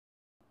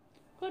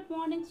Good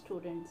morning,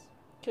 students.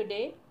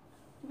 Today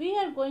we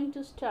are going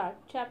to start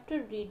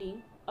chapter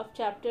reading of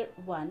chapter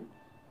 1,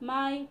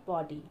 My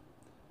Body.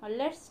 Now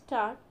let's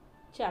start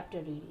chapter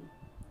reading.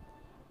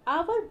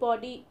 Our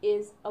body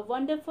is a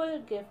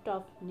wonderful gift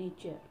of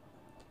nature.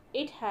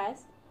 It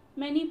has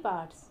many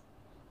parts.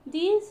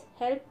 These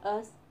help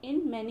us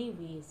in many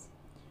ways.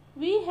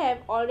 We have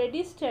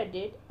already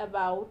studied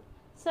about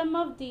some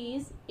of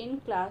these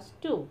in class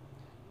 2.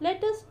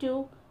 Let us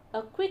do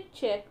a quick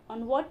check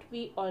on what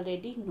we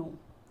already know.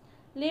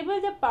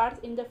 Label the parts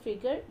in the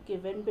figure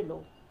given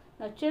below.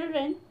 Now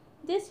children,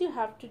 this you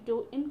have to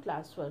do in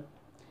classwork.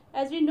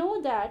 As we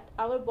know that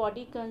our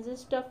body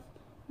consists of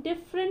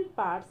different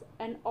parts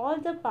and all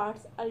the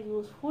parts are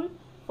useful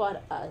for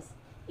us.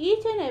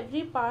 Each and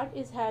every part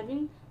is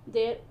having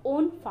their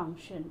own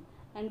function,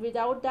 and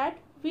without that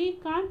we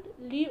can't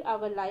live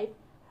our life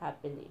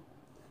happily.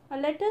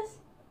 Now let us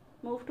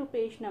move to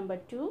page number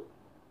 2.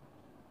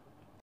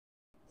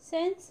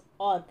 Sense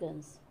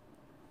organs.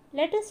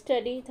 Let us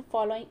study the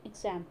following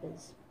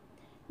examples.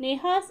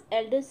 Neha's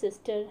elder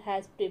sister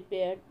has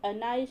prepared a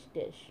nice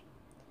dish.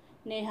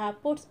 Neha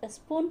puts a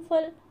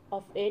spoonful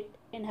of it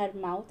in her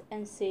mouth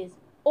and says,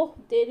 "Oh,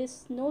 there is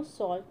no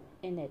salt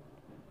in it."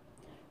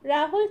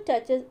 Rahul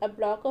touches a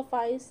block of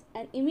ice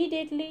and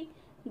immediately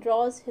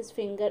draws his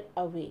finger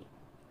away.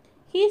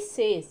 He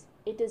says,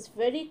 "It is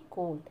very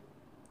cold."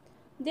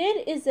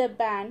 There is a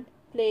band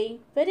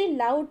playing very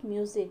loud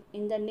music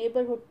in the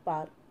neighborhood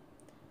park.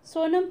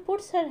 Sonam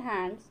puts her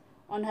hands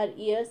on her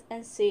ears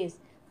and says,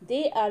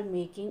 "They are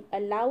making a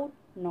loud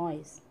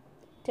noise."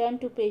 Turn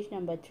to page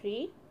number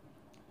 3.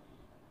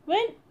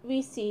 When we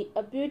see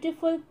a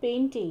beautiful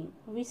painting,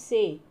 we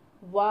say,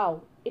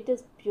 "Wow, it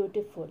is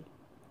beautiful."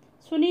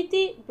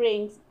 Suniti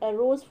brings a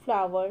rose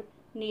flower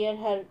near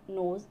her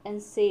nose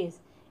and says,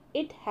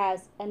 "It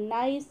has a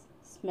nice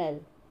smell."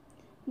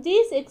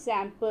 These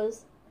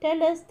examples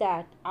tell us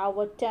that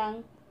our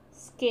tongue,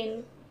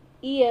 skin,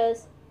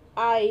 ears,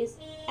 eyes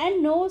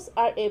and nose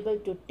are able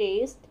to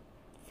taste,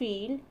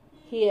 feel,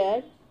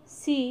 hear,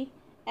 see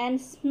and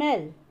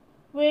smell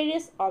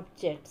various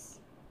objects.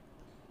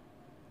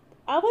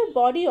 Our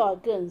body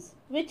organs,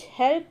 which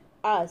help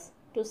us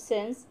to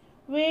sense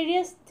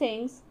various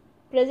things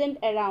present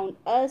around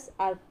us,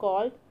 are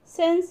called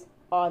sense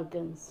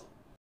organs.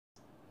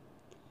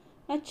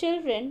 Now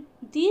children,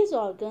 these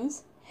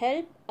organs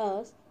help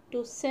us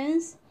to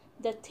sense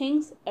the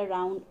things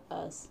around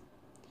us.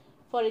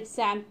 For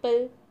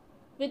example,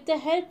 with the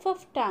help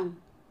of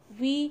tongue,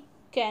 we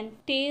can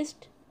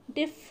taste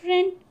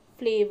different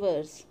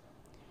flavors.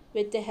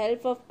 With the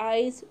help of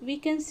eyes, we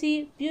can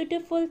see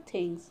beautiful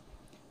things.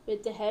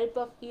 With the help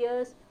of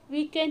ears,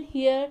 we can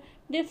hear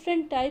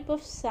different type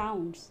of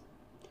sounds.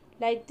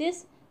 Like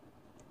this,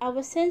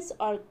 our sense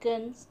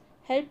organs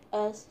help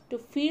us to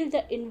feel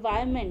the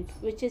environment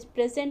which is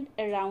present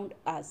around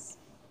us.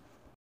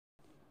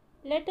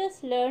 Let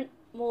us learn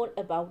more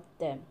about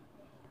them.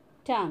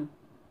 Tongue.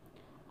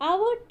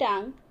 Our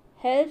tongue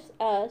helps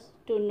us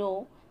to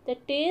know the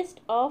taste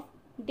of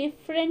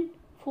different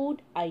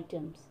food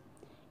items.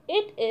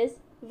 It is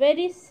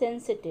very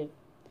sensitive.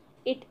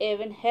 It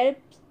even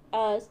helps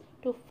us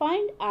to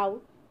find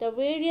out the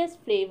various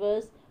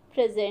flavors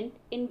present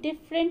in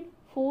different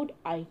food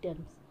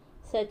items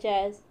such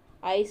as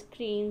ice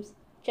creams,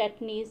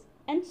 chutneys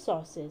and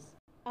sauces.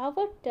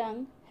 Our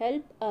tongue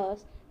helps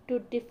us to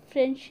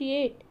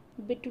differentiate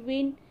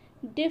between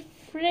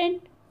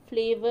different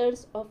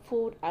flavors of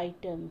food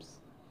items.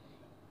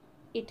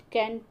 It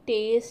can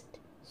taste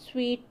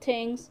sweet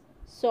things,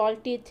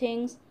 salty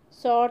things,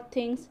 sour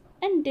things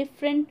and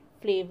different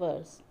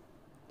flavors.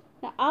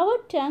 Now our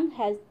tongue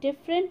has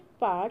different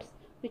parts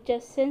which are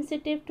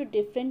sensitive to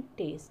different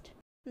taste.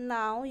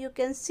 Now you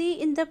can see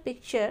in the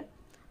picture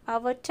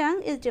our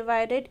tongue is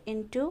divided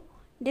into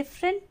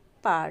different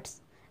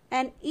parts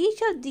and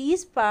each of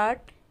these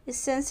parts is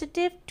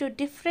sensitive to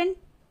different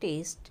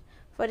taste.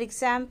 For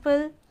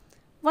example,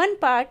 one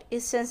part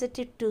is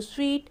sensitive to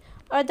sweet,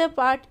 other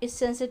part is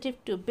sensitive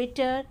to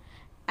bitter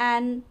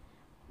and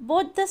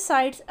both the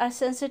sides are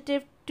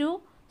sensitive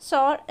to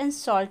sour and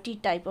salty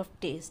type of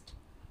taste.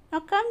 Now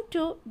come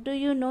to do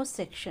you know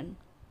section.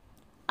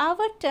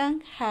 Our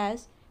tongue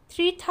has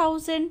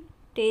 3000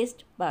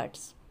 taste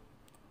buds.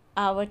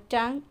 Our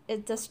tongue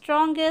is the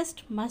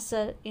strongest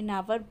muscle in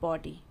our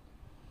body.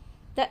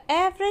 The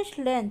average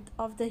length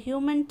of the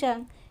human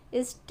tongue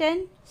is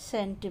 10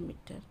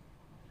 centimeters.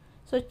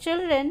 So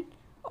children,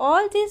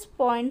 all these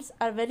points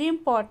are very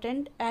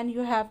important and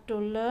you have to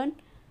learn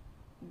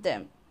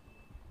them.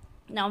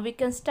 Now we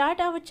can start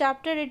our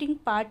chapter reading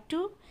part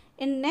 2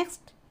 in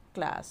next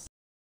class.